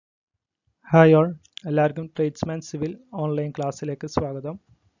Hi all, എല്ലാവർക്കും tradesman civil online ക്ലാസ്സിലേക്ക് സ്വാഗതം.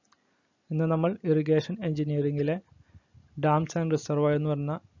 ഇന്ന് നമ്മൾ ഇറിഗേഷൻ എഞ്ചിനീയറിംഗിലെ ഡാംസ് ആൻഡ് റിസർവോയർ എന്ന്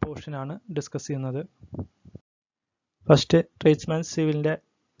പറഞ്ഞ പോർഷനാണ് ഡിസ്കസ് ചെയ്യുന്നത്. ഫസ്റ്റ് ട്രേഡ്സ്മാൻ സിവിലിൻ്റെ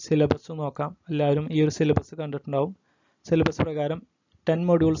സിലബസ് നോക്കാം. എല്ലാവരും ഈ ഒരു സിലബസ് കണ്ടിട്ടുണ്ടാവും. സിലബസ് പ്രകാരം 10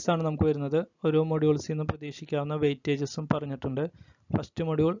 മൊഡ്യൂൾസ് ആണ് നമുക്ക് വരുന്നത്. ഓരോ മൊഡ്യൂൾസിൽ നിന്ന് പ്രതീക്ഷിക്കാവുന്ന വെയിറ്റേജസും പറഞ്ഞിട്ടുണ്ട്. First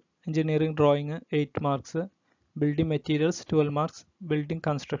module engineering drawing 8 marks, building materials 12 marks, building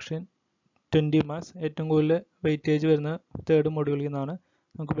construction 20 marks. ഏറ്റവും കൂടുതൽ വെയിറ്റേജ് വരുന്ന തേർഡ് മൊഡ്യൂളിൽ നിന്നാണ്.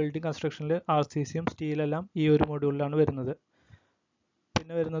 നമുക്ക് ബിൽഡിംഗ് കൺസ്ട്രക്ഷനിൽ RCCയും സ്റ്റീലെല്ലാം ഈ ഒരു മൊഡ്യൂളിലാണ് വരുന്നത്.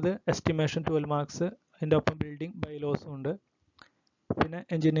 പിന്നെ വരുന്നത് എസ്റ്റിമേഷൻ 12 മാർക്സ്, അതിൻ്റെ ഒപ്പം ബിൽഡിംഗ് ബൈലോസും ഉണ്ട്. പിന്നെ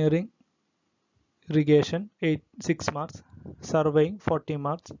engineering irrigation 6 marks, surveying 40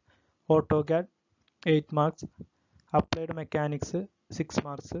 marks, AutoCAD 8 marks, applied mechanics 6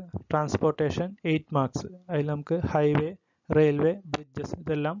 marks, transportation 8 marks. അതിൽ നമുക്ക് ഹൈവേ, റെയിൽവേ, ബ്രിഡ്ജസ്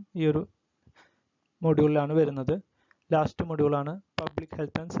ഇതെല്ലാം ഈ ഒരു മൊഡ്യൂളിലാണ് വരുന്നത്. Last മൊഡ്യൂളാണ് public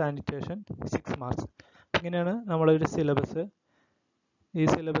health and sanitation 6 marks. ഇങ്ങനെയാണ് നമ്മളൊരു സിലബസ്. ഈ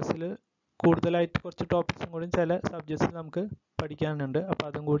സിലബസിൽ കൂടുതലായിട്ട് കുറച്ച് ടോപ്പിക്സും കൂടി ചില സബ്ജക്ട്സിൽ നമുക്ക് പഠിക്കാനുണ്ട്. അപ്പോൾ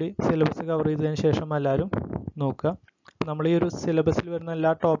അതും കൂടി സിലബസ് കവർ ചെയ്തതിന് ശേഷം എല്ലാവരും നോക്കുക. നമ്മൾ ഈ ഒരു സിലബസിൽ വരുന്ന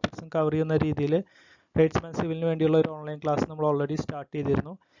എല്ലാ ടോപ്പിക്സും കവർ ചെയ്യുന്ന രീതിയിൽ ട്രേഡ്സ്മാൻ സിവിലിന് വേണ്ടിയുള്ള ഒരു ഓൺലൈൻ ക്ലാസ് നമ്മൾ ഓൾറെഡി സ്റ്റാർട്ട്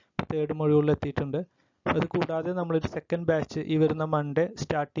ചെയ്തിരുന്നു. തേർഡ് മൊഡ്യൂളിൽ എത്തിയിട്ടുണ്ട്. അത് കൂടാതെ നമ്മളൊരു സെക്കൻഡ് ബാച്ച് ഈ വരുന്ന മൺഡേ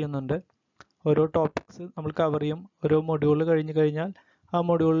സ്റ്റാർട്ട് ചെയ്യുന്നുണ്ട്. ഓരോ ടോപ്പിക്സ് നമ്മൾ കവർ ചെയ്യും. ഓരോ മൊഡ്യൂൾ കഴിഞ്ഞ് കഴിഞ്ഞാൽ ആ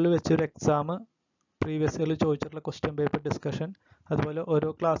മൊഡ്യൂളിൽ വെച്ചൊരു എക്സാം, പ്രീവിയസ് ഇയറിൽ ചോദിച്ചിട്ടുള്ള ക്വസ്റ്റ്യൻ പേപ്പർ ഡിസ്കഷൻ, അതുപോലെ ഓരോ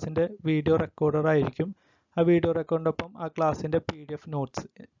ക്ലാസ്സിൻ്റെ വീഡിയോ റെക്കോർഡർ ആയിരിക്കും. ആ വീഡിയോ റെക്കോർഡിനൊപ്പം ആ ക്ലാസ്സിൻ്റെ PDF നോട്ട്സ്.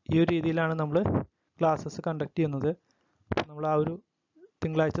 ഈ ഒരു രീതിയിലാണ് നമ്മൾ ക്ലാസ്സസ് കണ്ടക്ട് ചെയ്യുന്നത്. അപ്പോൾ നമ്മൾ ആ ഒരു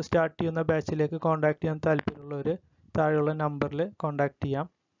തിങ്കളാഴ്ച സ്റ്റാർട്ട് ചെയ്യുന്ന ബാച്ചിലേക്ക് കോൺടാക്ട് ചെയ്യാൻ താല്പര്യമുള്ളവർ താഴെയുള്ള നമ്പറിൽ കോൺടാക്ട് ചെയ്യാം.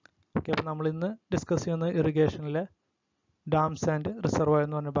 ഓക്കെ, അപ്പോൾ നമ്മളിന്ന് ഡിസ്കസ് ചെയ്യുന്ന ഇറിഗേഷനിലെ ഡാംസ് ആൻഡ് റിസർവോയർ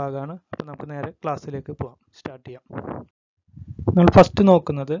എന്ന് പറഞ്ഞ ഭാഗമാണ്. അപ്പോൾ നമുക്ക് നേരെ ക്ലാസ്സിലേക്ക് പോകാം, സ്റ്റാർട്ട് ചെയ്യാം. നമ്മൾ ഫസ്റ്റ്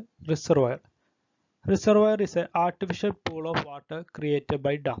നോക്കുന്നത് reservoir. Reservoir is A artificial pool of water created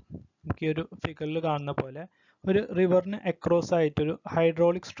by dam. നമുക്ക് ഈ ഒരു ഫിഗറിൽ കാണുന്ന പോലെ ഒരു റിവറിന് അക്രോസ് ആയിട്ടൊരു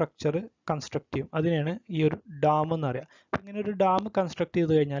ഹൈഡ്രോളിക് സ്ട്രക്ചർ കൺസ്ട്രക്ട് ചെയ്യും. അതിനാണ് ഈ ഒരു ഡാം എന്ന് പറയുക. ഇങ്ങനെ ഒരു ഡാം കൺസ്ട്രക്ട്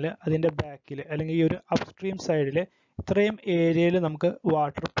ചെയ്ത് കഴിഞ്ഞാൽ അതിൻ്റെ ബാക്കിൽ അല്ലെങ്കിൽ ഈ ഒരു അപ്സ്ട്രീം സൈഡിൽ ഇത്രയും ഏരിയയിൽ നമുക്ക്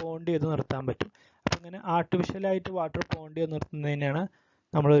വാട്ടർ പോണ്ട് ചെയ്ത് നിർത്താൻ പറ്റും. അപ്പം ഇങ്ങനെ ആർട്ടിഫിഷ്യലായിട്ട് വാട്ടർ പോണ്ട് ചെയ്ത് നിർത്തുന്നതിനാണ്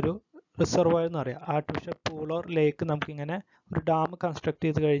നമ്മളൊരു റിസർവോയർ എന്ന് പറയുക. ആർട്ടിഫിഷ്യൽ പൂൾ ഓർ ലേക്ക് നമുക്കിങ്ങനെ ഒരു ഡാം കൺസ്ട്രക്ട്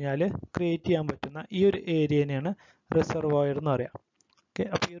ചെയ്ത് കഴിഞ്ഞാൽ ക്രിയേറ്റ് ചെയ്യാൻ പറ്റുന്ന ഈ ഒരു ഏരിയനെയാണ് റിസർവോയർ എന്ന് പറയുക. ഓക്കെ,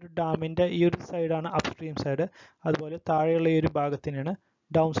 അപ്പോൾ ഈ ഒരു ഡാമിൻ്റെ ഈ ഒരു സൈഡാണ് അപ്സ്ട്രീം സൈഡ്, അതുപോലെ താഴെയുള്ള ഈ ഒരു ഭാഗത്തിനാണ്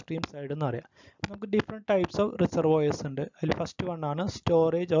ഡൗൺ സ്ട്രീം സൈഡ് എന്ന് പറയുക. നമുക്ക് ഡിഫറെൻറ്റ് ടൈപ്സ് ഓഫ് റിസർവോയേഴ്സ് ഉണ്ട്. അതിൽ first വണ്ണാണ്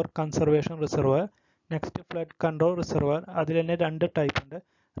storage or conservation reservoir. Next flood control reservoir. അതിൽ തന്നെ 2 ടൈപ്പ് ഉണ്ട്,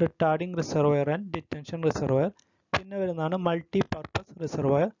 retarding reservoir and detention reservoir. പിന്നെ വരുന്നതാണ് multi purpose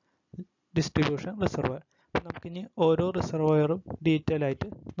reservoir, distribution reservoir. അപ്പോൾ നമുക്കിനി ഓരോ റിസർവോയറും ഡീറ്റെയിൽ ആയിട്ട്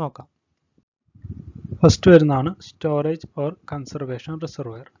നോക്കാം. ഫസ്റ്റ് വരുന്നതാണ് storage or conservation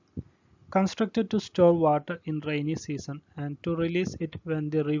reservoir. Constructed to store water in rainy season and to release it when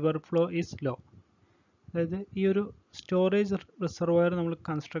the river flow is law. അതായത് ഈ ഒരു സ്റ്റോറേജ് റിസർവോയർ നമ്മൾ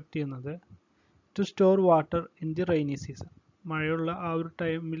കൺസ്ട്രക്ട് ചെയ്യുന്നത് to store water in the rainy season. മഴയുള്ള ആ ഒരു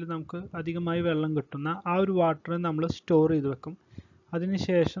ടൈമിൽ നമുക്ക് അധികമായി വെള്ളം കിട്ടുന്ന ആ ഒരു വാട്ടർ നമ്മൾ സ്റ്റോർ ചെയ്ത് വെക്കും.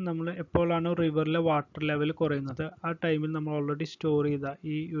 അതിനുശേഷം നമ്മൾ എപ്പോഴാണ് റിവറിലെ വാട്ടർ ലെവൽ കുറയുന്നത് ആ ടൈമിൽ നമ്മൾ ഓൾറെഡി സ്റ്റോർ ചെയ്ത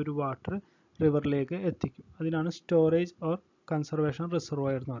ഈ ഒരു വാട്ടർ റിവറിലേക്ക് എത്തിക്കും. അതിനാണ് സ്റ്റോറേജ് ഓർ കൺസർവേഷൻ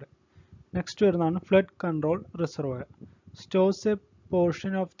റിസർവോയർ എന്ന് പറയുന്നത്. നെക്സ്റ്റ് വരുന്നതാണ് flood control reservoir. Stores A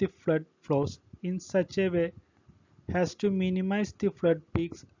portion of the flood flows in such a way has to minimise the flood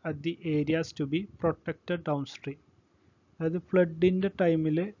peaks at the areas to be protected down stream. അതായത് ഫ്ലഡിൻ്റെ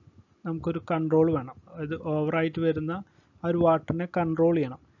ടൈമിൽ നമുക്കൊരു control വേണം. അതായത് ഓവറായിട്ട് വരുന്ന ആ ഒരു വാട്ടറിനെ കൺട്രോൾ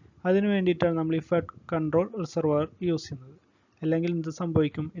ചെയ്യണം. അതിന് വേണ്ടിയിട്ടാണ് നമ്മൾ ഈ ഫ്ലഡ് കൺട്രോൾ റിസർവോയർ യൂസ് ചെയ്യുന്നത്. അല്ലെങ്കിൽ എന്ത്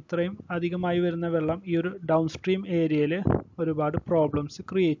സംഭവിക്കും, ഇത്രയും അധികമായി വരുന്ന വെള്ളം ഈ ഒരു ഡൗൺ സ്ട്രീം ഏരിയയിൽ ഒരുപാട് പ്രോബ്ലംസ്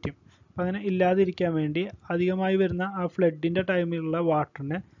ക്രിയേറ്റ് ചെയ്യും. അപ്പം അങ്ങനെ ഇല്ലാതിരിക്കാൻ വേണ്ടി അധികമായി വരുന്ന ആ ഫ്ലഡിൻ്റെ ടൈമിലുള്ള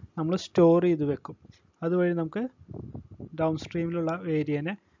വാട്ടറിനെ നമ്മൾ സ്റ്റോർ ചെയ്ത് വെക്കും. അതുവഴി നമുക്ക് ഡൗൺ സ്ട്രീമിലുള്ള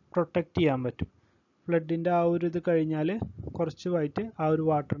ഏരിയനെ പ്രൊട്ടക്റ്റ് ചെയ്യാൻ പറ്റും. ഫ്ലഡിൻ്റെ ആ ഒരു ഇത് കഴിഞ്ഞാൽ കുറച്ചുമായിട്ട് ആ ഒരു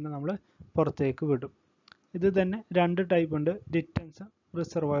വാട്ടറിനെ നമ്മൾ പുറത്തേക്ക് വിടും. ഇത് തന്നെ 2 ടൈപ്പ് ഉണ്ട്, ഡിറ്റൻഷൻ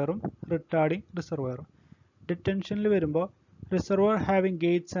റിസർവോയറും റിട്ടാർഡിംഗ് റിസർവോയറും. ഡിറ്റൻഷനിൽ വരുമ്പോൾ reservoir having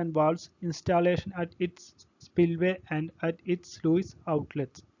Gates and walls, installation at its spillway and at its sluice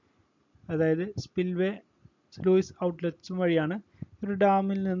outlets. അതായത് സ്പിൽവേ, സ്ലൂയിസ് ഔട്ട്ലെറ്റ്സും വഴിയാണ് ഒരു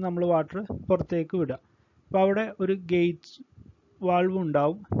ഡാമിൽ നിന്ന് നമ്മൾ വാട്ടർ പുറത്തേക്ക് വിടുക. അപ്പോൾ അവിടെ ഒരു ഗേറ്റ് വാൾവ്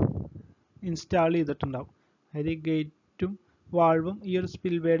ഉണ്ടാവും, ഇൻസ്റ്റാൾ ചെയ്തിട്ടുണ്ടാവും. അതായത് ഈ ഗേറ്റും വാൾവും ഈ ഒരു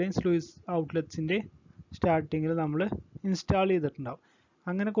സ്പിൽവേയുടെയും സ്ലൂയിസ് ഔട്ട്ലെറ്റ്സിൻ്റെ സ്റ്റാർട്ടിങ്ങിൽ നമ്മൾ ഇൻസ്റ്റാൾ ചെയ്തിട്ടുണ്ടാവും.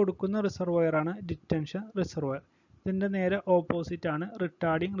 അങ്ങനെ കൊടുക്കുന്ന റിസർവോയറാണ് ഡിറ്റൻഷൻ റിസർവോയർ. ഇതിൻ്റെ നേരെ ഓപ്പോസിറ്റ് ആണ്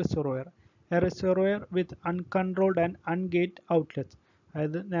retarding reservoir. A reservoir with uncontrolled and അൺഗേറ്റ് outlets.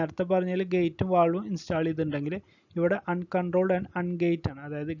 അതായത് നേരത്തെ പറഞ്ഞാൽ ഗേറ്റും വാൾവും ഇൻസ്റ്റാൾ ചെയ്തിട്ടുണ്ടെങ്കിൽ ഇവിടെ അൺകൺട്രോൾഡ് ആൻഡ് അൺഗേറ്റ് ആണ്.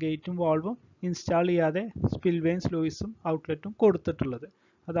 അതായത് ഗേറ്റും വാൾവും ഇൻസ്റ്റാൾ ചെയ്യാതെ സ്പിൽവേയും സ്ലൂയിസും ഔട്ട്ലെറ്റും കൊടുത്തിട്ടുള്ളത്.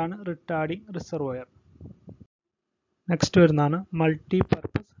 അതാണ് റിട്ടാർഡിംഗ് റിസർവോയർ. നെക്സ്റ്റ് വരുന്നതാണ് മൾട്ടി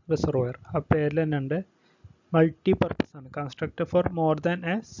പർപ്പസ് റിസർവോയർ. ആ പേരിൽ തന്നെ ഉണ്ട്, മൾട്ടി പർപ്പസ് ആണ്. Constructed for more than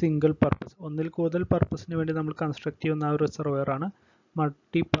A single purpose. ഒന്നിൽ കൂടുതൽ പർപ്പസിന് വേണ്ടി നമ്മൾ കൺസ്ട്രക്ട് ചെയ്യുന്ന ആ ഒരു റിസർവോയർ ആണ്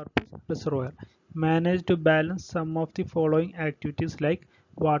multi purpose reservoir. Manage to balance some of the following activities like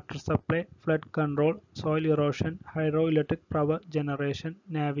water supply, flood control, soil erosion, hydro electric power generation,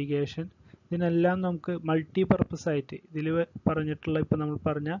 navigation. ഇതിനെല്ലാം നമുക്ക് മൾട്ടി പർപ്പസ് ആയിട്ട് ഇതിൽ പറഞ്ഞിട്ടുള്ള ഇപ്പോൾ നമ്മൾ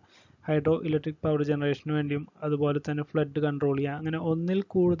പറഞ്ഞ ഹൈഡ്രോ ഇലക്ട്രിക് പവർ ജനറേഷന് വേണ്ടിയും അതുപോലെ തന്നെ ഫ്ലഡ് കൺട്രോൾ ചെയ്യുക, അങ്ങനെ ഒന്നിൽ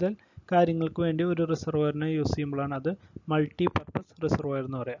കൂടുതൽ കാര്യങ്ങൾക്ക് വേണ്ടി ഒരു റിസർവോയറിനെ യൂസ് ചെയ്യുമ്പോഴാണ് അത് മൾട്ടി പർപ്പസ് റിസർവോയർ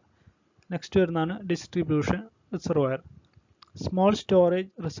എന്ന് പറയുക. നെക്സ്റ്റ് വരുന്നതാണ് distribution reservoir. Small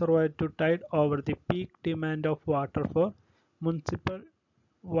storage reservoir to Tide over the peak demand of water for municipal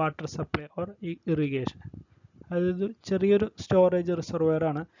water supply or irrigation. അതായത് ചെറിയൊരു സ്റ്റോറേജ് റിസർവോയർ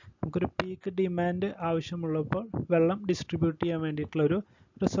ആണ്. നമുക്കൊരു പീക്ക് ഡിമാൻഡ് ആവശ്യമുള്ളപ്പോൾ വെള്ളം ഡിസ്ട്രിബ്യൂട്ട് ചെയ്യാൻ വേണ്ടിയിട്ടുള്ള ഒരു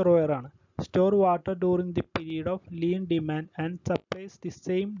റിസർവോയർ ആണ്. Store water during the period of lean demand and supplies the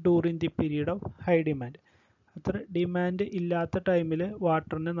same during the period of high demand. അത്ര ഡിമാൻഡ് ഇല്ലാത്ത ടൈമിൽ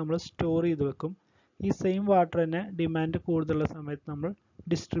വാട്ടറിനെ നമ്മൾ സ്റ്റോർ ചെയ്ത് വെക്കും. ഈ സെയിം വാട്ടർ തന്നെ ഡിമാൻഡ് കൂടുതലുള്ള സമയത്ത് നമ്മൾ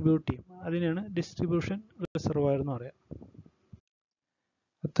ഡിസ്ട്രിബ്യൂട്ട് ചെയ്യും. അതിനാണ് ഡിസ്ട്രിബ്യൂഷൻ റിസർവോയർ എന്ന് പറയുക.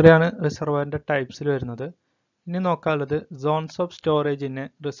 അത്രയാണ് റിസർവോയറിൻ്റെ ടൈപ്സിൽ വരുന്നത്. ഇനി നോക്കാനുള്ളത് zones of storage in A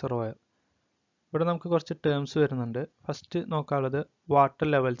reservoir. ഇവിടെ നമുക്ക് കുറച്ച് ടേംസ് വരുന്നുണ്ട്. ഫസ്റ്റ് നോക്കാനുള്ളത് വാട്ടർ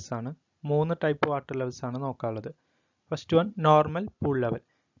ലെവൽസ് ആണ്. 3 ടൈപ്പ് വാട്ടർ ലെവൽസ് ആണ് നോക്കാനുള്ളത്. First one normal pool level.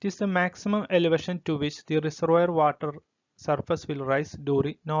 It is the maximum elevation to which the reservoir water surface will rice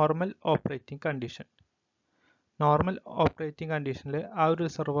during normal operating condition. Normal operating കണ്ടീഷനിൽ ആ ഒരു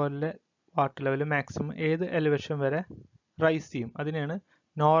റിസർവോയറിലെ water level maximum ഏത് elevation വരെ rice ചെയ്യും, അതിനെയാണ്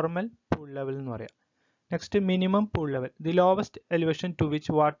normal pool level എന്ന് പറയുക. Next minimum pool level. The lowest elevation to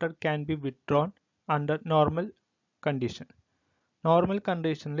which water can be വിത്ഡ്രോൺ under normal condition. Normal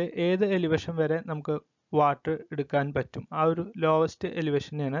കണ്ടീഷനിൽ ഏത് എലിവേഷൻ വരെ നമുക്ക് വാട്ടർ എടുക്കാൻ പറ്റും, ആ ഒരു ലോവസ്റ്റ്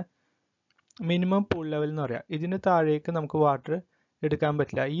എലിവേഷനെയാണ് മിനിമം പൂൾ ലെവൽ എന്ന് പറയുക. ഇതിന് താഴേക്ക് നമുക്ക് വാട്ടർ എടുക്കാൻ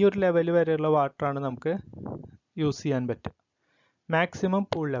പറ്റില്ല. ഈ ഒരു ലെവൽ വരെയുള്ള വാട്ടറാണ് നമുക്ക് യൂസ് ചെയ്യാൻ പറ്റുക. Maximum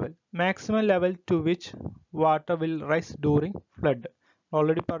pool level. Maximum level two which water will rice during flood.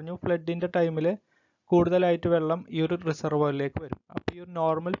 Already പറഞ്ഞു, ഫ്ലഡിൻ്റെ ടൈമിൽ കൂടുതലായിട്ട് വെള്ളം ഈ ഒരു റിസർവോയറിലേക്ക് വരും. അപ്പോൾ ഈ ഒരു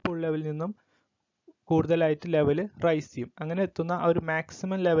നോർമൽ പൂൾ ലെവലിൽ നിന്നും കൂടുതലായിട്ട് ലെവൽ റൈസ് ചെയ്യും. അങ്ങനെ എത്തുന്ന ആ ഒരു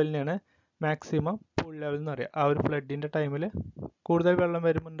മാക്സിമം ലെവലിനെയാണ് മാക്സിമം പൂൾ ലെവൽ എന്ന് പറയുക. ആ ഒരു ഫ്ലഡിൻ്റെ ടൈമിൽ കൂടുതൽ വെള്ളം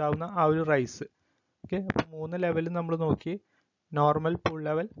വരുമ്പോൾ ഉണ്ടാകുന്ന ആ ഒരു റൈസ്. ഓക്കെ, അപ്പോൾ 3 ലെവൽ നമ്മൾ നോക്കി: normal pool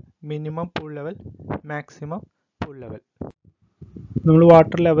level, minimum pool level, maximum pool level. നമ്മൾ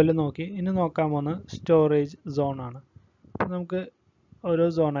വാട്ടർ ലെവൽ നോക്കി. ഇനി നോക്കാൻ പോകുന്നത് സ്റ്റോറേജ് സോൺ ആണ്. അപ്പോൾ നമുക്ക് ഓരോ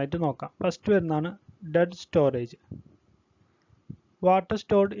സോണായിട്ട് നോക്കാം. ഫസ്റ്റ് വരുന്നതാണ് dead storage. Water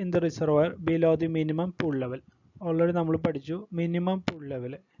stored in the reservoir below the minimum pool level. Already നമ്മൾ പഠിച്ചു മിനിമം പൂൾ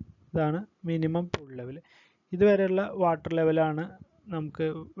ലെവൽ. ഇതാണ് മിനിമം പൂൾ ലെവൽ. ഇതുവരെയുള്ള വാട്ടർ ലെവലാണ് നമുക്ക്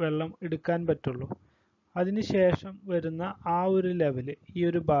വെള്ളം എടുക്കാൻ പറ്റുള്ളൂ. അതിനുശേഷം വരുന്ന ആ ഒരു ലെവൽ, ഈ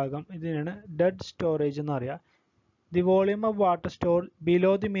ഒരു ഭാഗം, ഇതിനാണ് ഡെഡ് സ്റ്റോറേജ് എന്ന് പറയുക. The volume of water store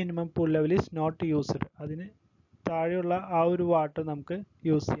below the minimum pool level is not used. അതിന് താഴെയുള്ള ആ ഒരു വാട്ടർ നമുക്ക്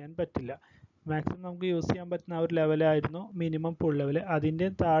യൂസ് ചെയ്യാൻ പറ്റില്ല. മാക്സിമം നമുക്ക് യൂസ് ചെയ്യാൻ പറ്റുന്ന ആ ഒരു ലെവലായിരുന്നു മിനിമം പൂൾ ലെവൽ. അതിൻ്റെ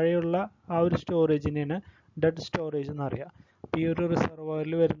താഴെയുള്ള ആ ഒരു സ്റ്റോറേജിനെയാണ് ഡെഡ് സ്റ്റോറേജ് എന്ന് പറയുക. അപ്പോൾ ഈ ഒരു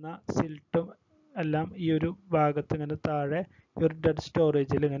റിസർവോയറിൽ വരുന്ന സിൽട്ടും എല്ലാം ഈ ഒരു ഭാഗത്ത് ഇങ്ങനെ താഴെ ഈ ഒരു ഡെഡ്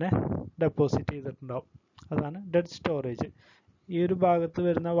സ്റ്റോറേജിൽ ഇങ്ങനെ ഡെപ്പോസിറ്റ് ചെയ്തിട്ടുണ്ടാവും. അതാണ് ഡെഡ് സ്റ്റോറേജ്. ഈ ഒരു ഭാഗത്ത്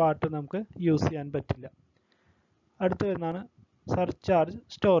വരുന്ന വാട്ടർ നമുക്ക് യൂസ് ചെയ്യാൻ പറ്റില്ല. അടുത്ത് വരുന്നതാണ് surcharge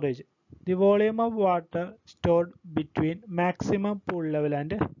storage. The volume of water stored between maximum pool level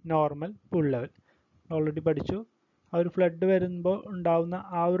and normal pool level. Already പഠിച്ചു. ആ ഒരു ഫ്ലഡ് വരുമ്പോൾ ഉണ്ടാവുന്ന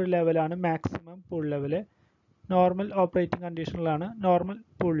ആ ഒരു ലെവലാണ് maximum pool level. Normal operating കണ്ടീഷനിലാണ് normal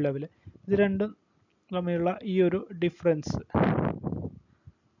pool level. ഇത് രണ്ടും തമ്മിലുള്ള ഈ ഒരു ഡിഫറൻസ്,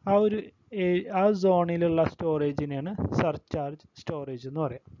 ആ സോണിലുള്ള സ്റ്റോറേജിനെയാണ് സർചാർജ് സ്റ്റോറേജ് എന്ന്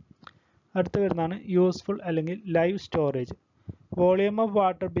പറയുക. അടുത്ത് വരുന്നതാണ് യൂസ്ഫുൾ അല്ലെങ്കിൽ live storage. Volume of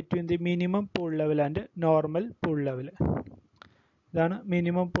water between the minimum pool level and normal pool level. ഇതാണ്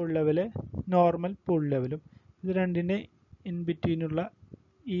minimum pool level, normal pool ലെവലും. ഇത് രണ്ടിൻ്റെ ഇൻ ബിറ്റ്വീനുള്ള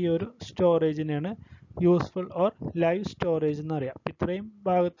ഈ ഒരു സ്റ്റോറേജിനെയാണ് യൂസ്ഫുൾ ഓർ ലൈവ് സ്റ്റോറേജ് എന്ന് പറയാം. ഇത്രയും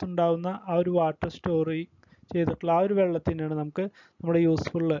ഭാഗത്തുണ്ടാകുന്ന ആ ഒരു വാട്ടർ സ്റ്റോർ ചെയ്തിട്ടുള്ള ആ ഒരു വെള്ളത്തിനാണ് നമുക്ക് നമ്മുടെ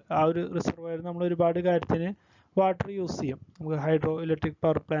യൂസ്ഫുൾ, ആ ഒരു റിസർവോയർ നമ്മൾ ഒരുപാട് കാര്യത്തിന് വാട്ടർ യൂസ് ചെയ്യും. നമുക്ക് ഹൈഡ്രോ ഇലക്ട്രിക്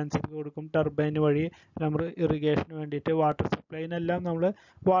പവർ പ്ലാന്റ്സിൽ കൊടുക്കും, ടർബൈൻ വഴി നമ്മൾ ഇറിഗേഷന് വേണ്ടിയിട്ട് വാട്ടർ സപ്ലൈനെല്ലാം നമ്മൾ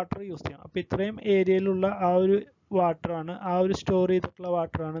വാട്ടർ യൂസ് ചെയ്യും. അപ്പോൾ ഇത്രയും ഏരിയയിലുള്ള ആ ഒരു വാട്ടറാണ്, ആ ഒരു സ്റ്റോർ ചെയ്തിട്ടുള്ള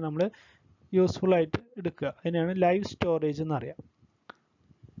വാട്ടറാണ് നമ്മൾ യൂസ്ഫുൾ ആയിട്ട് എടുക്കുക. അതിനാണ് ലൈവ് സ്റ്റോറേജ് എന്നറിയാം.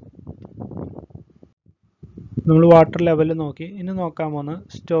 നമ്മൾ വാട്ടർ ലെവൽ നോക്കി. ഇനി നോക്കാൻ പോകുന്നത്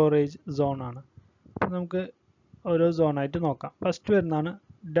സ്റ്റോറേജ് സോൺ ആണ്. നമുക്ക് ഓരോ സോണായിട്ട് നോക്കാം. ഫസ്റ്റ് വരുന്നതാണ്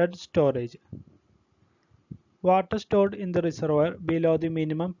dead storage. Water stored in the reservoir below the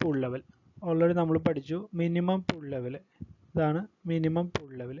minimum pool level. Already നമ്മൾ പഠിച്ചു മിനിമം പൂൾ ലെവൽ. ഇതാണ് മിനിമം പൂൾ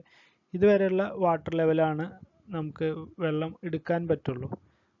ലെവൽ. ഇതുവരെയുള്ള വാട്ടർ ലെവലാണ് നമുക്ക് വെള്ളം എടുക്കാൻ പറ്റുള്ളൂ.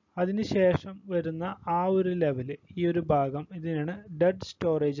 അതിനുശേഷം വരുന്ന ആ ഒരു ലെവൽ, ഈ ഒരു ഭാഗം, ഇതിനാണ് ഡെഡ്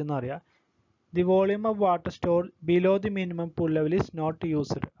സ്റ്റോറേജ് എന്ന് പറയുക. The volume of water store below the minimum pool level is not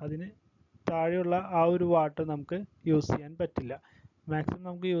used. അതിന് താഴെയുള്ള ആ ഒരു വാട്ടർ നമുക്ക് യൂസ് ചെയ്യാൻ പറ്റില്ല. മാക്സിമം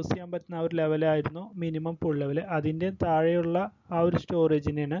നമുക്ക് യൂസ് ചെയ്യാൻ പറ്റുന്ന ആ ഒരു ലെവലായിരുന്നു മിനിമം പൂൾ ലെവൽ. അതിൻ്റെ താഴെയുള്ള ആ ഒരു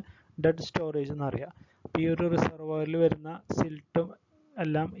സ്റ്റോറേജിനെയാണ് ഡെഡ് സ്റ്റോറേജ് എന്ന് പറയുക. അപ്പോൾ ഈ ഒരു റിസർവോയറിൽ വരുന്ന സിൽട്ടും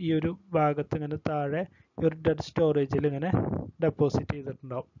എല്ലാം ഈ ഒരു ഭാഗത്ത് ഇങ്ങനെ താഴെ ഈ ഒരു ഡെഡ് സ്റ്റോറേജിൽ ഇങ്ങനെ ഡെപ്പോസിറ്റ്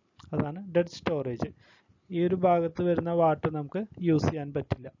ചെയ്തിട്ടുണ്ടാവും. അതാണ് ഡെഡ് സ്റ്റോറേജ്. ഈ ഒരു ഭാഗത്ത് വരുന്ന വാട്ടർ നമുക്ക് യൂസ് ചെയ്യാൻ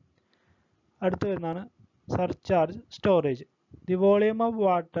പറ്റില്ല. അടുത്ത് വരുന്നതാണ് surcharge storage. The volume of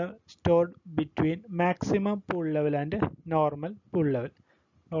water stored between maximum pool level and normal pool level.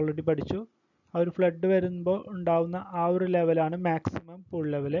 Already പഠിച്ചു. ആ ഒരു ഫ്ലഡ് വരുമ്പോൾ ഉണ്ടാവുന്ന ആ ഒരു ലെവലാണ് maximum pool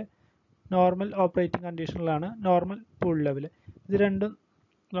level. Normal operating കണ്ടീഷനിലാണ് normal pool level. ഇത് രണ്ടും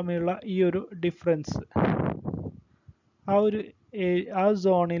തമ്മിലുള്ള ഈ ഒരു ഡിഫറൻസ്, ആ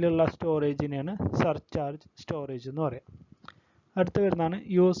സോണിലുള്ള സ്റ്റോറേജിനെയാണ് സർചാർജ് സ്റ്റോറേജ് എന്ന് പറയാം. അടുത്ത് വരുന്നതാണ്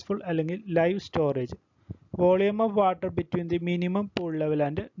യൂസ്ഫുൾ അല്ലെങ്കിൽ live storage. Volume of water between the minimum pool level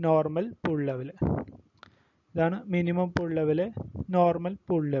and normal pool level. ഇതാണ് minimum pool level, normal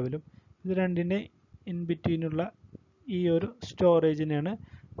pool ലെവലും. ഇത് രണ്ടിൻ്റെ ഇൻ ബിറ്റ്വീനുള്ള ഈ ഒരു സ്റ്റോറേജിനെയാണ്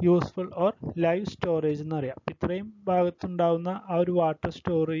യൂസ്ഫുൾ ഓർ ലൈവ് സ്റ്റോറേജ് എന്ന് പറയാം. ഇത്രയും ഭാഗത്തുണ്ടാവുന്ന ആ ഒരു വാട്ടർ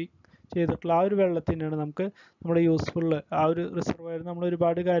സ്റ്റോർ ചെയ്തിട്ടുള്ള ആ ഒരു വെള്ളത്തിനാണ് നമുക്ക് നമ്മുടെ യൂസ്ഫുൾ, ആ ഒരു റിസർവോയർ നമ്മൾ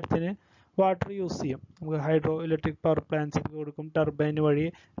ഒരുപാട് കാര്യത്തിന് വാട്ടർ യൂസ് ചെയ്യും. നമുക്ക് ഹൈഡ്രോ ഇലക്ട്രിക് പവർ പ്ലാന്റ്സിൽ കൊടുക്കും, ടർബൈൻ വഴി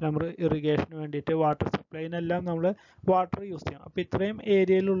നമ്മൾ ഇറിഗേഷന് വേണ്ടിയിട്ട് വാട്ടർ സപ്ലൈനെല്ലാം നമ്മൾ വാട്ടർ യൂസ് ചെയ്യും. അപ്പോൾ ഇത്രയും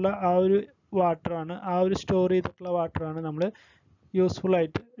ഏരിയയിലുള്ള ആ ഒരു വാട്ടറാണ്, ആ ഒരു സ്റ്റോർ ചെയ്തിട്ടുള്ള വാട്ടറാണ് നമ്മൾ യൂസ്ഫുൾ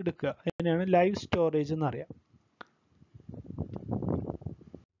ആയിട്ട് എടുക്കുക. അതിനാണ് ലൈവ് സ്റ്റോറേജ് എന്നറിയാം.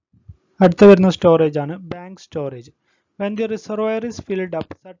 അടുത്ത വരുന്ന സ്റ്റോറേജ് ആണ് bank storage. When the reservoir is filled up,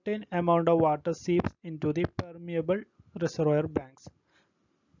 certain amount of water seeps into the permeable reservoir banks.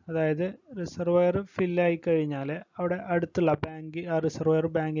 അതായത് റിസർവോയർ ഫില്ലായി കഴിഞ്ഞാൽ അവിടെ അടുത്തുള്ള ബാങ്ക്, ആ റിസർവോയർ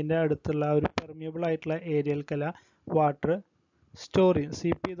ബാങ്കിൻ്റെ അടുത്തുള്ള ഒരു പെർമിയബിൾ ആയിട്ടുള്ള ഏരിയയിലേക്കെല്ലാം വാട്ടർ സ്റ്റോർ ചെയ്യും.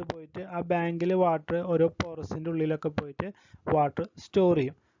 സീപ്പ് ചെയ്ത് പോയിട്ട് ആ ബാങ്കിൽ വാട്ടർ ഓരോ പോറസിൻ്റെ ഉള്ളിലൊക്കെ പോയിട്ട് വാട്ടർ സ്റ്റോർ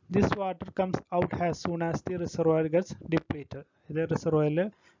ചെയ്യും. This water comes out as soon as the reservoir gets depleted. ഇത് റിസർവോയറിൽ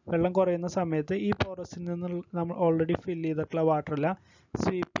വെള്ളം കുറയുന്ന സമയത്ത് ഈ പോറസിൽ നിന്ന് നമ്മൾ ഓൾറെഡി ഫില്ല് ചെയ്തിട്ടുള്ള വാട്ടറെല്ലാം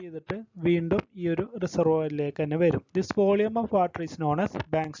സ്വീപ്പ് ചെയ്തിട്ട് വീണ്ടും ഈ ഒരു റിസർവോയറിലേക്ക് തന്നെ വരും. This volume of water is known as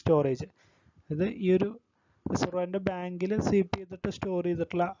bank storage. ഇത് ഈ ഒരു റിസർവോയറിൻ്റെ ബാങ്കിൽ സ്വീപ്പ് ചെയ്തിട്ട് സ്റ്റോർ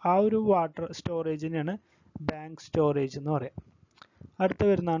ചെയ്തിട്ടുള്ള ആ ഒരു വാട്ടർ സ്റ്റോറേജിനെയാണ് ബാങ്ക് സ്റ്റോറേജ് എന്ന് പറയാം. അടുത്ത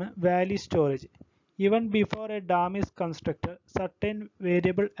വരുന്നതാണ് Valley storage. Even before a dam is constructed, certain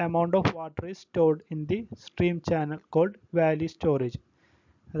variable amount of water is stored in the stream channel called valley storage.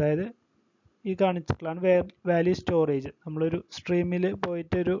 അതായത് ഈ കാണിച്ചിട്ടുള്ളതാണ് വാലി സ്റ്റോറേജ്. നമ്മളൊരു സ്ട്രീമിൽ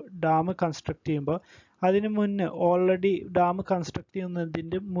പോയിട്ട് ഒരു ഡാം കൺസ്ട്രക്ട് ചെയ്യുമ്പോൾ അതിന് മുന്നേ ഓൾറെഡി ഡാം കൺസ്ട്രക്ട്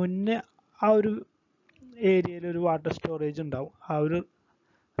ചെയ്യുന്നതിൻ്റെ മുന്നേ ആ ഒരു ഏരിയയിൽ ഒരു വാട്ടർ സ്റ്റോറേജ് ഉണ്ടാവും. ആ ഒരു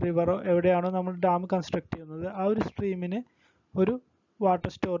റിവറോ എവിടെയാണോ നമ്മൾ ഡാം കൺസ്ട്രക്ട് ചെയ്യുന്നത് ആ ഒരു സ്ട്രീമിന് ഒരു വാട്ടർ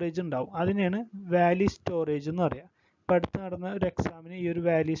സ്റ്റോറേജ് ഉണ്ടാവും. അതിനെയാണ് വാലി സ്റ്റോറേജ് എന്ന് പറയുക. ഇപ്പം അടുത്ത് നടന്ന ഒരു എക്സാമിന് ഈ ഒരു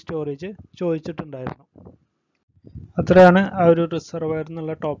വാലി സ്റ്റോറേജ് ചോദിച്ചിട്ടുണ്ടായിരുന്നു. അത്രയാണ് ആ ഒരു റിസർവോയർ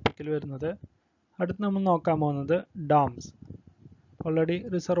എന്നുള്ള ടോപ്പിക്കിൽ വരുന്നത്. അടുത്ത് നമ്മൾ നോക്കാൻ പോകുന്നത് ഡാംസ്. ഓൾറെഡി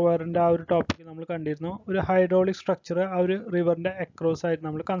റിസർവോയറിൻ്റെ ആ ഒരു ടോപ്പിക്ക് നമ്മൾ കണ്ടിരുന്നു. ഒരു ഹൈഡ്രോളിക് സ്ട്രക്ചർ ആ ഒരു റിവറിൻ്റെ അക്രോസ് ആയിട്ട്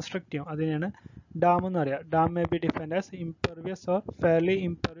നമ്മൾ കൺസ്ട്രക്ട് ചെയ്യും. അതിനെയാണ് ഡാം എന്ന് പറയുക. Dam may be defined as impervious or fairly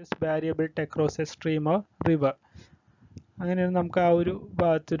impervious barrier built across A stream or river. അങ്ങനെയാണ് നമുക്ക് ആ ഒരു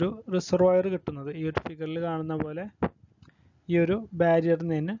ഭാഗത്തൊരു റിസർവോയർ കിട്ടുന്നത്. ഈ ഒരു ഫിഗറിൽ കാണുന്ന പോലെ ഈ ഒരു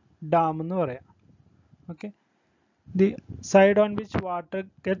ബാരിയറിന് തന്നെ ഡാം എന്ന് പറയാം. Okay, the side on which water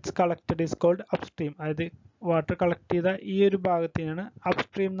gets collected is called upstream. അതായത് വാട്ടർ കളക്ട് ചെയ്ത ഈ ഒരു ഭാഗത്തിനാണ്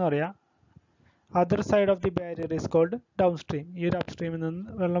അപ്സ്ട്രീം എന്ന് പറയാം. Other side of the barrier is called down stream. ഈ ഒരു അപ്സ്ട്രീമിൽ നിന്ന്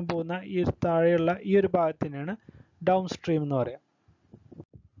വെള്ളം പോകുന്ന ഈ ഒരു താഴെയുള്ള ഈ ഒരു ഭാഗത്തിനാണ് ഡൗൺ സ്ട്രീം എന്ന് പറയാം.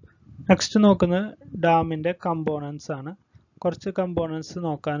 നെക്സ്റ്റ് നോക്കുന്നത് ഡാമിൻ്റെ കമ്പോണൻസ് ആണ്. കുറച്ച് കമ്പോണൻസ്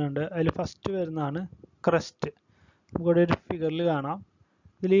നോക്കാനുണ്ട്. അതിൽ ഫസ്റ്റ് വരുന്നതാണ് ക്രസ്റ്റ്. നമുക്കിവിടെ ഒരു ഫിഗറിൽ കാണാം.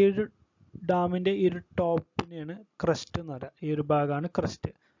 ഇതിൽ ഈ ഒരു ഡാമിൻ്റെ ഈ ഒരു ടോപ്പിനെയാണ് ഇതിനെയാണ് crust എന്ന് പറയുക. ഈ ഒരു ഭാഗമാണ് crust.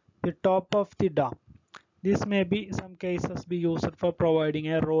 The top of the dam. This may be some cases be used for providing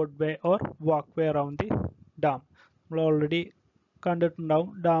a roadway or walkway around the dam. നമ്മൾ ഓൾറെഡി കണ്ടിട്ടുണ്ടാവും,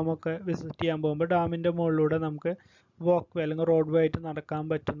 ഡാമൊക്കെ വിസിറ്റ് ചെയ്യാൻ പോകുമ്പോൾ ഡാമിൻ്റെ മുകളിലൂടെ നമുക്ക് വാക്ക്വേ അല്ലെങ്കിൽ റോഡ് വേ ആയിട്ട് നടക്കാൻ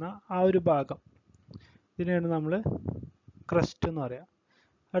പറ്റുന്ന ആ ഒരു ഭാഗം, ഇതിനെയാണ് നമ്മൾ ക്രസ്റ്റ് എന്ന് പറയുക.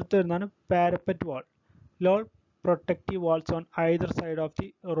 അടുത്ത് വരുന്നതാണ് parapet wall. Law protective walls on either side of the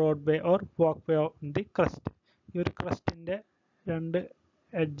road way or walk way on the crest. ഈ ഒരു ക്രസ്റ്റിൻ്റെ രണ്ട്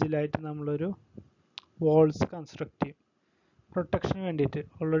എഡ്ജിലായിട്ട് നമ്മളൊരു വാൾസ് കൺസ്ട്രക്ട് ചെയ്യും പ്രൊട്ടക്ഷന് വേണ്ടിയിട്ട്.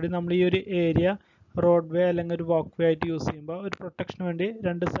 ഓൾറെഡി നമ്മൾ ഈ ഒരു ഏരിയ റോഡ് വേ അല്ലെങ്കിൽ ഒരു വാക്ക് വേ ആയിട്ട് യൂസ് ചെയ്യുമ്പോൾ ഒരു പ്രൊട്ടക്ഷന് വേണ്ടി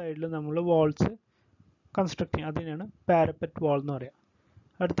രണ്ട് സൈഡിൽ നമ്മൾ വാൾസ് കൺസ്ട്രക്ട് ചെയ്യും. അതിനാണ് പാരപ്പറ്റ് വാൾ എന്ന് പറയുക.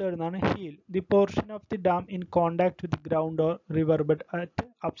 അടുത്ത് വരുന്നതാണ് heal. The portion of the dam in contact with ground or river bed at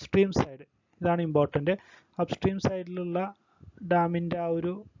upstream side. ഇതാണ് ഇമ്പോർട്ടൻറ്റ്. അപ്സ്ട്രീം സൈഡിലുള്ള ഡാമിൻ്റെ ആ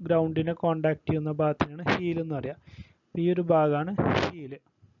ഒരു ഗ്രൗണ്ടിനെ കോണ്ടാക്ട് ചെയ്യുന്ന ഭാഗത്തിനാണ് ഹീൽ എന്ന് പറയുക. ഈ ഒരു ഭാഗമാണ് heal.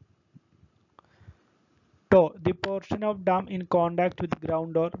 To. The portion of dam in contact with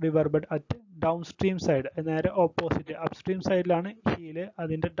ground or river bed at down stream side. നേരെ ഓപ്പോസിറ്റ് അപ്സ്ട്രീം സൈഡിലാണ് ഹീല്,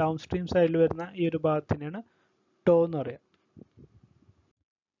 അതിൻ്റെ ഡൗൺ സ്ട്രീം സൈഡിൽ വരുന്ന ഈ ഒരു ഭാഗത്തിനാണ് ടോ എന്ന് പറയുക.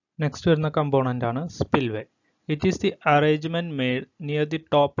 നെക്സ്റ്റ് വരുന്ന കമ്പോണൻ്റ് ആണ് spillway. It is the arrangement made near the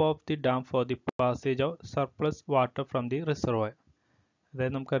top of the dam for the passage of surplus water from the reservoir.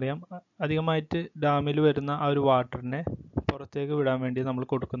 അതായത് നമുക്കറിയാം, അധികമായിട്ട് ഡാമിൽ വരുന്ന ആ ഒരു വാട്ടറിനെ പുറത്തേക്ക് വിടാൻ വേണ്ടി നമ്മൾ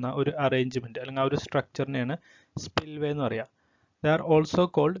കൊടുക്കുന്ന ഒരു അറേഞ്ച്മെൻറ്റ് അല്ലെങ്കിൽ ആ ഒരു സ്ട്രക്ചറിനെയാണ് സ്പിൽവേ എന്ന് പറയുക. They are also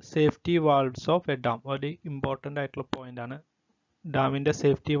called safety valves of A dam. ഒരു ഇമ്പോർട്ടൻ്റ് ആയിട്ടുള്ള പോയിന്റ് ആണ്. ഡാമിൻ്റെ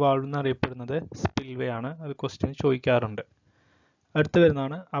സേഫ്റ്റി വാൾവ് എന്നറിയപ്പെടുന്നത് സ്പിൽവേ ആണ്. അത് ക്വസ്റ്റ്യൻ ചോദിക്കാറുണ്ട്. അടുത്ത്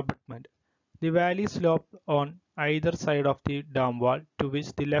വരുന്നതാണ് abutment. The Valley slope on either side of the dam wall to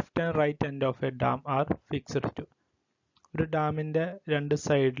which the left and right end of A dam R fixed to. ഒരു ഡാമിൻ്റെ രണ്ട്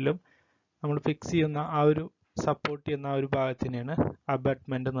സൈഡിലും നമ്മൾ ഫിക്സ് ചെയ്യുന്ന ആ ഒരു സപ്പോർട്ട് ചെയ്യുന്ന ആ ഒരു ഭാഗത്തിനെയാണ്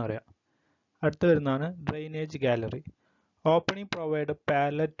അബട്ട്മെൻറ്റ് എന്ന് പറയുക. അടുത്ത് വരുന്നതാണ് drainage gallery. Opening provide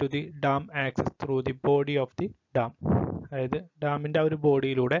parallel to the dam access through the body of the dam. അതായത് ഡാമിൻ്റെ ആ ഒരു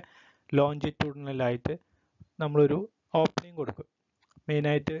ബോഡിയിലൂടെ ലോഞ്ചിറ്റ്യൂഡിനലായിട്ട് നമ്മളൊരു ഓപ്പണിംഗ് കൊടുക്കും.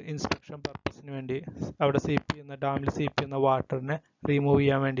 മെയിനായിട്ട് ഇൻസ്പെക്ഷൻ പർപ്പസിന് വേണ്ടി അവിടെ ഡാമിൽ സീപ്പ് ചെയ്യുന്ന വാട്ടറിനെ റിമൂവ്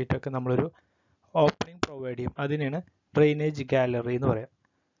ചെയ്യാൻ വേണ്ടിയിട്ടൊക്കെ നമ്മളൊരു ഓപ്പണിംഗ് പ്രൊവൈഡ് ചെയ്യും. അതിനാണ് ഡ്രെയിനേജ് ഗാലറി എന്ന് പറയാം.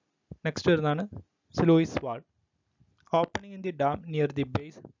 നെക്സ്റ്റ് വരുന്നതാണ് sluice wall. Opening in the dam near the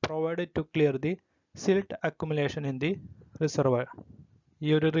base provided to clear the silt accumulation in the reservoir. ഈ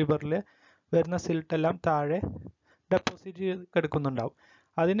ഒരു റിവറിൽ വരുന്ന സിൽട്ട് എല്ലാം താഴെ ഡെപ്പോസിറ്റ് കിടക്കുന്നുണ്ടാവും.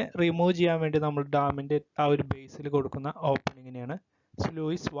 അതിനെ റിമൂവ് ചെയ്യാൻ വേണ്ടി നമ്മൾ ഡാമിൻ്റെ ആ ഒരു ബേസിൽ കൊടുക്കുന്ന ഓപ്പണിങ്ങിനെയാണ്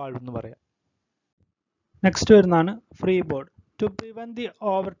സ്ലൂയിസ് വാൾവ് എന്ന് പറയാം. നെക്സ്റ്റ് വരുന്നതാണ് free board. To prevent the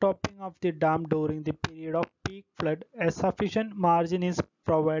overtopping of the dam during the period of peak flood, a sufficient margin is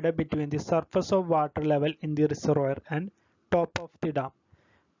provided between the surface of water level in the reservoir and top of the dam.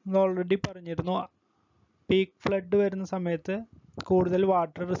 Already പറഞ്ഞിരുന്നു, peak flood വരുന്ന സമയത്ത് കൂടുതൽ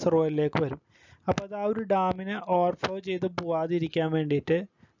water റിസർവോയറിലേക്ക് വരും. അപ്പോൾ അത് ആ ഒരു ഡാമിനെ overflow ചെയ്ത് പോവാതിരിക്കാൻ വേണ്ടിയിട്ട്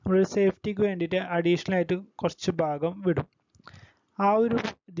നമ്മളൊരു സേഫ്റ്റിക്ക് വേണ്ടിയിട്ട് അഡീഷണൽ ആയിട്ട് കുറച്ച് ഭാഗം വിടും. ആ ഒരു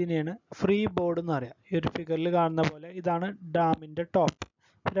ഇതിനെയാണ് ഫ്രീ ബോർഡ് എന്ന് പറയുക. ഈ ഒരു ഫിഗറിൽ കാണുന്ന പോലെ ഇതാണ് ഡാമിൻ്റെ ടോപ്പ്.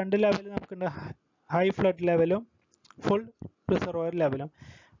 രണ്ട് ലെവൽ നമുക്കുണ്ട്, ഹൈ ഫ്ലഡ് ലെവലും ഫുൾ റിസർവോയർ ലെവലും.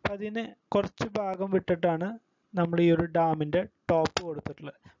 അപ്പം അതിന് കുറച്ച് ഭാഗം വിട്ടിട്ടാണ് നമ്മൾ ഈ ഒരു ഡാമിൻ്റെ ടോപ്പ്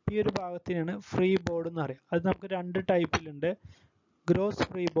കൊടുത്തിട്ടുള്ളത്. ഈ ഒരു ഭാഗത്തിനാണ് ഫ്രീ ബോർഡ് എന്ന് പറയുക. അത് നമുക്ക് രണ്ട് ടൈപ്പിലുണ്ട്, ഗ്രോസ്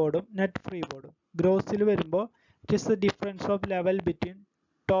ഫ്രീ ബോർഡും നെറ്റ് ഫ്രീ ബോർഡും. ഗ്രോസിൽ വരുമ്പോൾ it is the difference of level between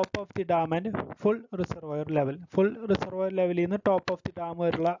top of the dam and full reservoir level. Full reservoir ലെവലിൽ നിന്ന് ടോപ്പ് ഓഫ് ദി ഡാം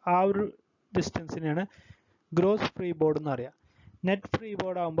വരെയുള്ള ആ ഒരു ഡിസ്റ്റൻസിനെയാണ് ഗ്രോസ് ഫ്രീ ബോർഡ് എന്ന് പറയുക. നെറ്റ് ഫ്രീ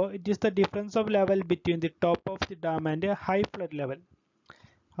ബോർഡ് ആകുമ്പോൾ it is the difference of level between the top of the dam and high flood level.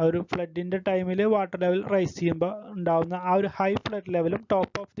 ആ ഒരു ഫ്ലഡിൻ്റെ ടൈമിൽ വാട്ടർ ലെവൽ റൈസ് ചെയ്യുമ്പോൾ ഉണ്ടാകുന്ന ആ ഒരു ഹൈ ഫ്ലഡ് ലെവലും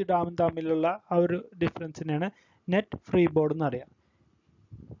ടോപ്പ് ഓഫ് ദി ഡാമും തമ്മിലുള്ള ആ ഒരു ഡിഫറൻസിനെയാണ് നെറ്റ് ഫ്രീ ബോർഡ് എന്ന് പറയുക.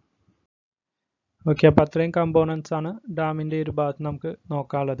 ഓക്കെ, അപ്പോൾ അത്രയും കമ്പോണൻസ് ആണ് ഡാമിൻ്റെ ഒരു ഭാഗത്ത് നമുക്ക്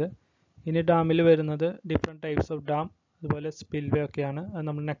നോക്കാനുള്ളത്. ഇനി ഡാമിൽ വരുന്നത് ഡിഫറെൻറ്റ് ടൈപ്സ് ഓഫ് ഡാം, അതുപോലെ സ്പിൽവേ ഒക്കെയാണ്. അത്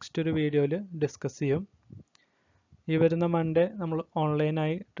നമ്മൾ നെക്സ്റ്റ് ഒരു വീഡിയോയിൽ ഡിസ്കസ് ചെയ്യും. ഈ വരുന്ന മൺഡേ നമ്മൾ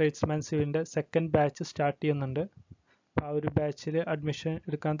ഓൺലൈനായി ട്രേഡ്സ്മാൻ സിവിലിൻ്റെ സെക്കൻഡ് ബാച്ച് സ്റ്റാർട്ട് ചെയ്യുന്നുണ്ട്. അപ്പോൾ ആ ഒരു ബാച്ചിൽ അഡ്മിഷൻ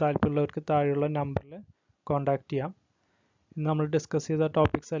എടുക്കാൻ താല്പര്യമുള്ളവർക്ക് താഴെയുള്ള നമ്പറിൽ കോൺടാക്റ്റ് ചെയ്യാം. ഇന്ന് നമ്മൾ ഡിസ്കസ് ചെയ്ത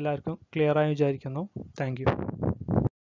ടോപ്പിക്സ് എല്ലാവർക്കും ക്ലിയർ ആയി വിചാരിക്കുന്നു. Thank you.